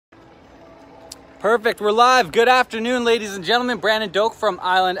Perfect, we're live. Good afternoon, ladies and gentlemen. Brandon Doak from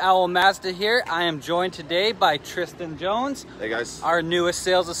Island Owl Mazda here. I am joined today by Tristan Jones. Hey guys. Our newest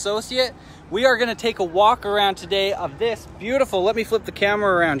sales associate. We are gonna take a walk around today of this beautiful, let me flip the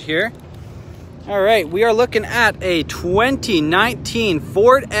camera around here. All right, we are looking at a 2019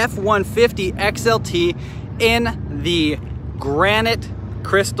 Ford F-150 XLT in the granite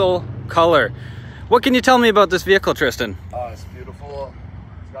crystal color. What can you tell me about this vehicle, Tristan? It's beautiful.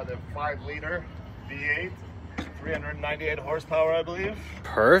 It's got a 5-liter V8, 398 horsepower, I believe.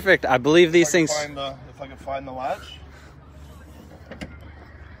 Perfect. I believe these things. If I can find the latch.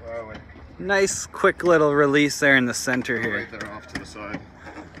 Where are we? Nice, quick little release there in the center here. Right there off to the side,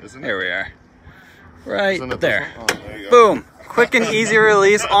 isn't it? There we are. Right there. Oh, there you go. Boom. Quick and easy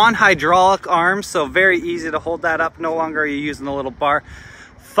release on hydraulic arms, so very easy to hold that up. No longer are you using the little bar.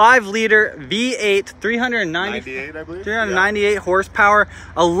 5-liter V8, 398 horsepower,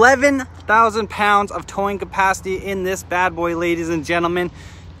 11,000 pounds of towing capacity in this bad boy, ladies and gentlemen.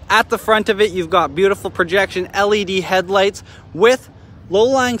 At the front of it, you've got beautiful projection LED headlights with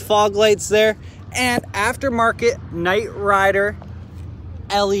low-lying fog lights there, and aftermarket Night Rider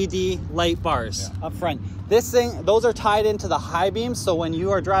LED light bars up front. This thing, those are tied into the high beams, so when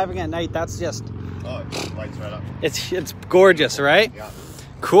you are driving at night, that's just... Oh, it lights right up. It's gorgeous, right? Yeah.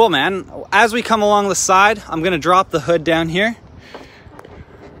 Cool, man. As we come along the side, I'm gonna drop the hood down here.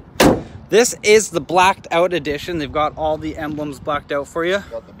 This is the blacked out edition. They've got all the emblems blacked out for you.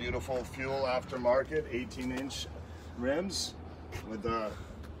 Got the beautiful fuel aftermarket 18-inch rims with the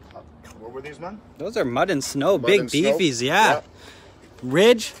what were these, man? Those are mud and snow, Mud big and snow. beefies, yeah.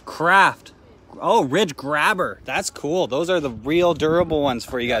 Ridge Craft. Oh, Ridge Grabber. That's cool. Those are the real durable ones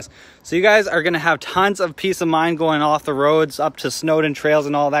for you guys. So you guys are going to have tons of peace of mind going off the roads up to Snowden trails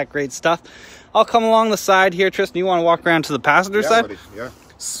and all that great stuff. I'll come along the side here. Tristan, you want to walk around to the passenger side? Buddy. Yeah.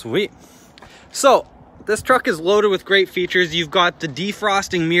 Sweet. So this truck is loaded with great features. You've got the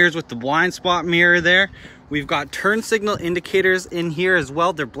defrosting mirrors with the blind spot mirror there. We've got turn signal indicators in here as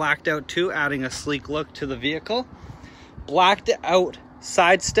well. They're blacked out too, adding a sleek look to the vehicle. Blacked out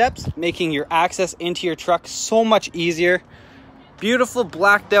side steps, making your access into your truck so much easier. Beautiful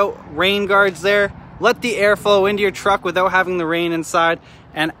blacked out rain guards there. Let the air flow into your truck without having the rain inside.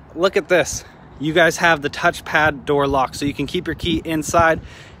 And look at this. You guys have the touchpad door lock, so you can keep your key inside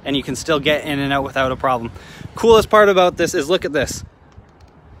and you can still get in and out without a problem. Coolest part about this is, look at this.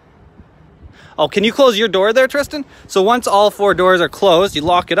 Oh, can you close your door there, Tristan? So once all 4 doors are closed, you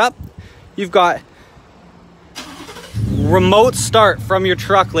lock it up. You've got remote start from your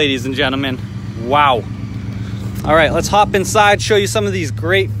truck, ladies and gentlemen. Wow. All right, let's hop inside, show you some of these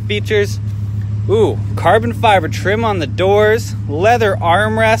great features. Ooh, carbon fiber trim on the doors, leather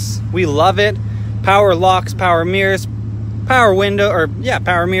armrests, we love it. Power locks, power mirrors, power window, or yeah,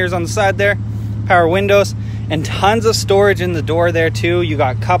 power mirrors on the side there, power windows, and tons of storage in the door there too. You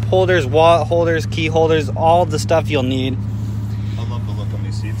got cup holders, wallet holders, key holders, all the stuff you'll need. I love the look on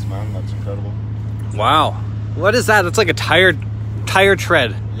these seats, man. That's incredible. Wow. What is that? It's like a tire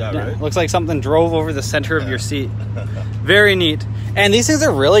tread. Yeah, right? Looks like something drove over the center of your seat. Very neat. And these things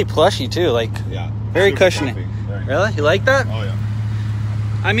are really plushy too, like very cushioning. Really? You like that? Oh yeah.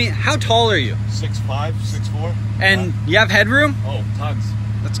 I mean, how tall are you? 6'5", 6'4". And you have headroom? Oh, tons.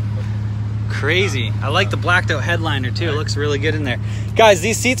 That's crazy. I like the blacked out headliner too. It looks really good in there. Guys,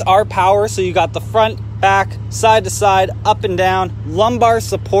 these seats are power, so you got the front, back, side to side, up and down, lumbar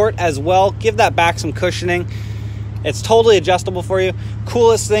support as well. Give that back some cushioning. It's totally adjustable for you.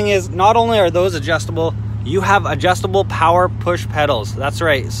 Coolest thing is, not only are those adjustable, you have adjustable power push pedals. That's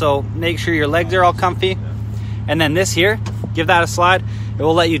right. So make sure your legs are all comfy. And then this here, give that a slide. It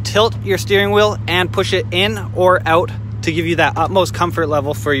will let you tilt your steering wheel and push it in or out to give you that utmost comfort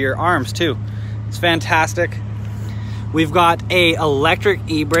level for your arms too. It's fantastic. We've got a electric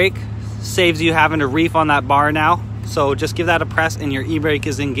e-brake. Saves you having to reef on that bar now. So just give that a press and your e-brake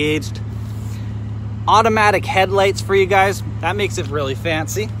is engaged. Automatic headlights for you guys. That makes it really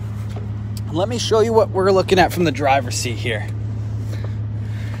fancy. Let me show you what we're looking at from the driver's seat here.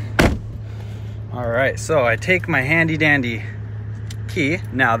 All right, so I take my handy dandy key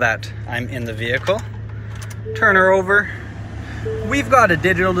now that I'm in the vehicle. Turn her over. We've got a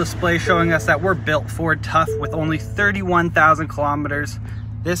digital display showing us that we're built Ford tough with only 31,000 kilometers.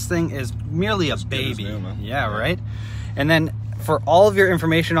 This thing is merely a baby. New, yeah, right? And then for all of your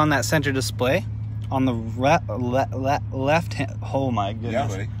information on that center display, on the left hand, oh my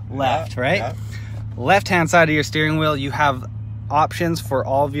goodness, left, right? Yeah. Left hand side of your steering wheel, you have options for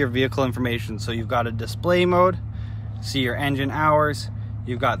all of your vehicle information. So you've got a display mode, see your engine hours,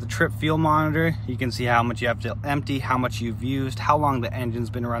 You've got the trip fuel monitor. You can see how much you have to empty, how much you've used, how long the engine's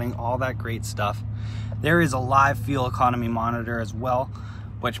been running, all that great stuff. There is a live fuel economy monitor as well,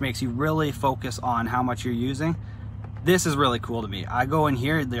 which makes you really focus on how much you're using. This is really cool to me. I go in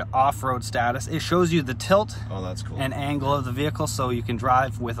here, the off-road status. It shows you the tilt that's cool. and angle of the vehicle, so you can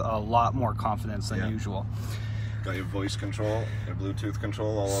drive with a lot more confidence than usual. Got your voice control, your Bluetooth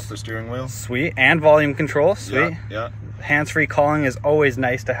control all off the steering wheel. Sweet, and volume control, sweet. Yeah. Hands-free calling is always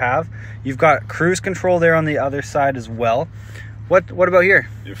nice to have. You've got cruise control there on the other side as well. What about here?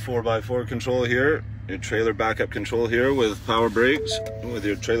 Your 4x4 control here, your trailer backup control here with power brakes, with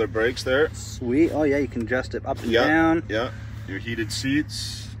your trailer brakes there. Sweet, oh yeah, you can adjust it up and down. Yeah, your heated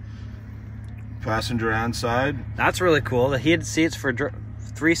seats, passenger and side. That's really cool. The heated seats for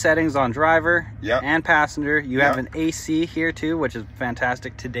 3 settings on driver and passenger. You have an AC here too, which is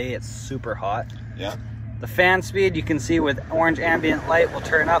fantastic. Today it's super hot. Yeah. The fan speed you can see with orange ambient light will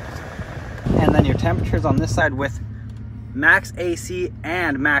turn up, and then your temperatures on this side with max AC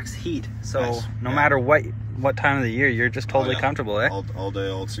and max heat. So no matter what time of the year, you're just totally comfortable, eh? All day,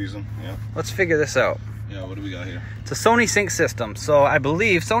 all season. Yeah. Let's figure this out. Yeah, what do we got here? It's a Sony Sync system. So I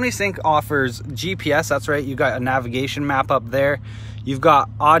believe Sony Sync offers GPS. That's right. You got a navigation map up there. You've got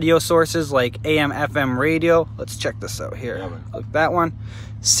audio sources like AM, FM radio. Let's check this out here. Look, that one.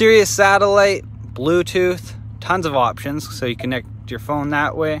 Sirius satellite, Bluetooth, tons of options. So you connect your phone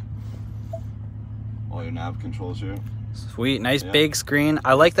that way. All your nav controls here. Sweet, nice big screen.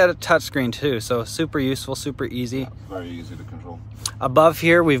 I like that it's touchscreen too, so super useful, super easy. Yeah, very easy to control. Above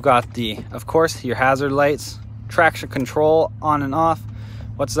here, we've got of course, your hazard lights, traction control on and off.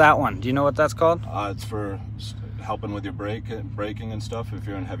 What's that one? Do you know what that's called? It's for helping with your braking and stuff if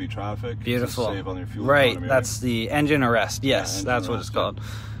you're in heavy traffic. Beautiful. Save on your fuel right, economy, that's the engine arrest. Yes, engine that's what arrest, it's called.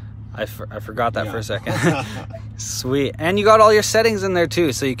 I forgot that for a second. Yeah. Sweet. And you got all your settings in there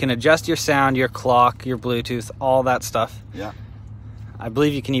too, so you can adjust your sound, your clock, your Bluetooth, all that stuff. Yeah. I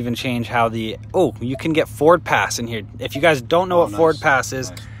believe you can even change how you can get Ford Pass in here. If you guys don't know what Ford Pass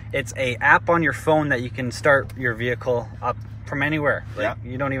is, it's a app on your phone that you can start your vehicle up from anywhere. Like,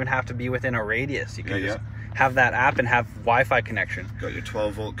 you don't even have to be within a radius. You can just have that app and have Wi-Fi connection. Got your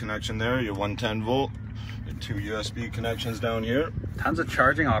 12-volt connection there, your 110-volt. 2 USB connections down here. Tons of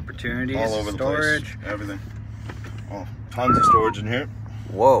charging opportunities. All over storage. The place. Everything. Oh, tons of storage in here.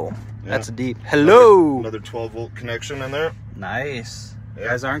 Whoa, that's deep. Hello. Another 12-volt connection in there. Nice. You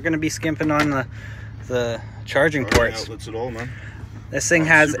guys aren't going to be skimping on the charging ports. Outlets at all, man. This thing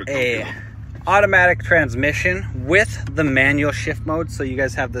has a automatic transmission with the manual shift mode, so you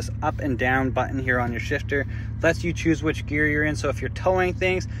guys have this up and down button here on your shifter. Lets you choose which gear you're in. So if you're towing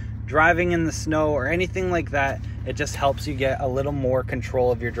things, driving in the snow, or anything like that, it just helps you get a little more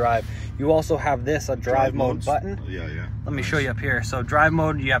control of your drive. You also have a drive mode button. Let me show you up here. So drive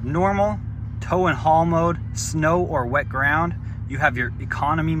mode, you have normal, tow and haul mode, snow or wet ground. You have your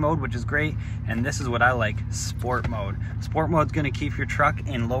economy mode, which is great, and this is what I like, sport mode. Sport mode's going to keep your truck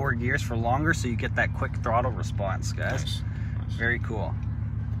in lower gears for longer, so you get that quick throttle response, guys. Nice. Very cool.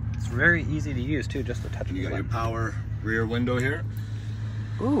 It's very easy to use too, just a touch of the button. You got your power rear window here.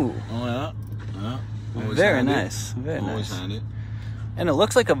 Ooh. Oh yeah. Very handy. Nice. Very always nice. Handy. And it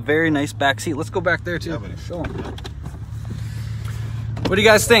looks like a very nice back seat. Let's go back there too. Show them. What do you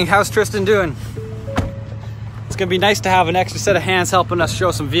guys think? How's Tristan doing? It's gonna be nice to have an extra set of hands helping us show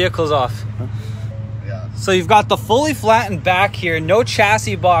some vehicles off. Yeah. So you've got the fully flattened back here, no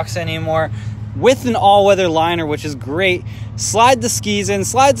chassis box anymore, with an all-weather liner, which is great. Slide the skis in,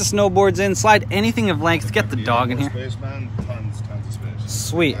 slide the snowboards in, slide anything of length. Get the dog in here. Space, man. Tons of space.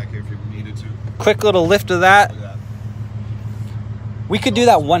 Sweet. Back here if you needed to. Quick little lift of that. Look at that. We could do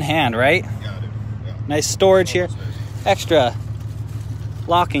that one hand, right? Yeah, dude. Yeah. Nice storage here. Extra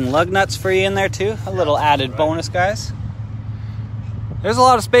locking lug nuts for you in there too. A little added bonus, guys. There's a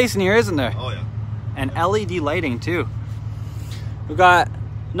lot of space in here, isn't there? Oh yeah. And LED lighting too. We've got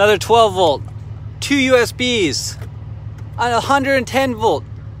another 12 volt, 2 USBs, a 110 volt.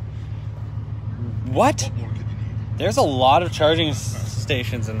 What? What more could you need? There's a lot of charging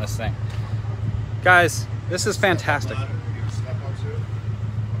stations in this thing. Guys, this is fantastic.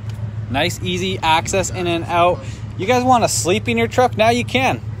 Nice, easy access in and out. You guys want to sleep in your truck? Now you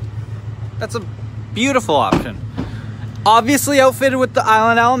can. That's a beautiful option. Obviously outfitted with the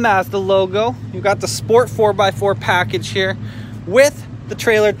Island Owl Mazda logo. You've got the Sport 4x4 package here with the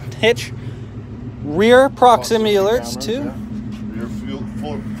trailer hitch. Rear proximity alerts too. Rear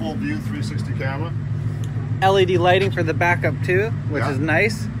full view 360 camera. LED lighting for the backup too, which is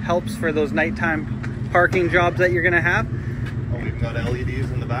nice. Helps for those nighttime parking jobs that you're gonna have. Oh, we've got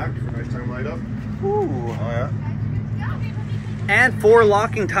LEDs in the back for nighttime light up. Ooh. Oh yeah. And 4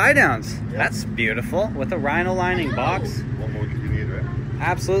 locking tie downs. Yeah. That's beautiful with a rhino lining box. What more do you need, right?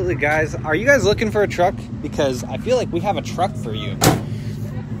 Absolutely, guys. Are you guys looking for a truck? Because I feel like we have a truck for you.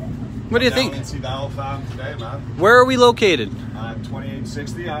 What do you think? See the owl farm today, man. Where are we located?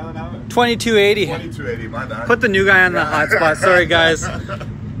 2860 Island Avenue. 2280. 2280, my bad. Put the new guy on the hot spot. Sorry, guys.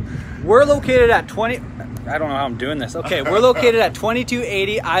 We're located at I don't know how I'm doing this. Okay, we're located at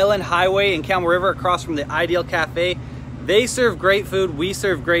 2280 Island Highway in Camel River, across from the Ideal Cafe. They serve great food. We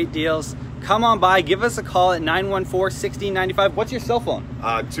serve great deals. Come on by. Give us a call at 914-1695. What's your cell phone?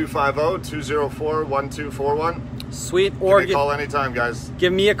 250-204-1241. Sweet. Or call anytime, guys.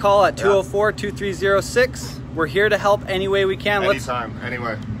 Give me a call at 204-2306. We're here to help any way we can. Anytime,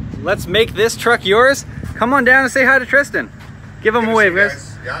 anyway. Let's make this truck yours. Come on down and say hi to Tristan. Give him a wave,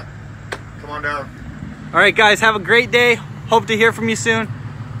 guys. Yeah. Come on down. All right, guys. Have a great day. Hope to hear from you soon.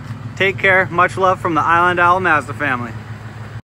 Take care. Much love from the Island Owl Mazda family.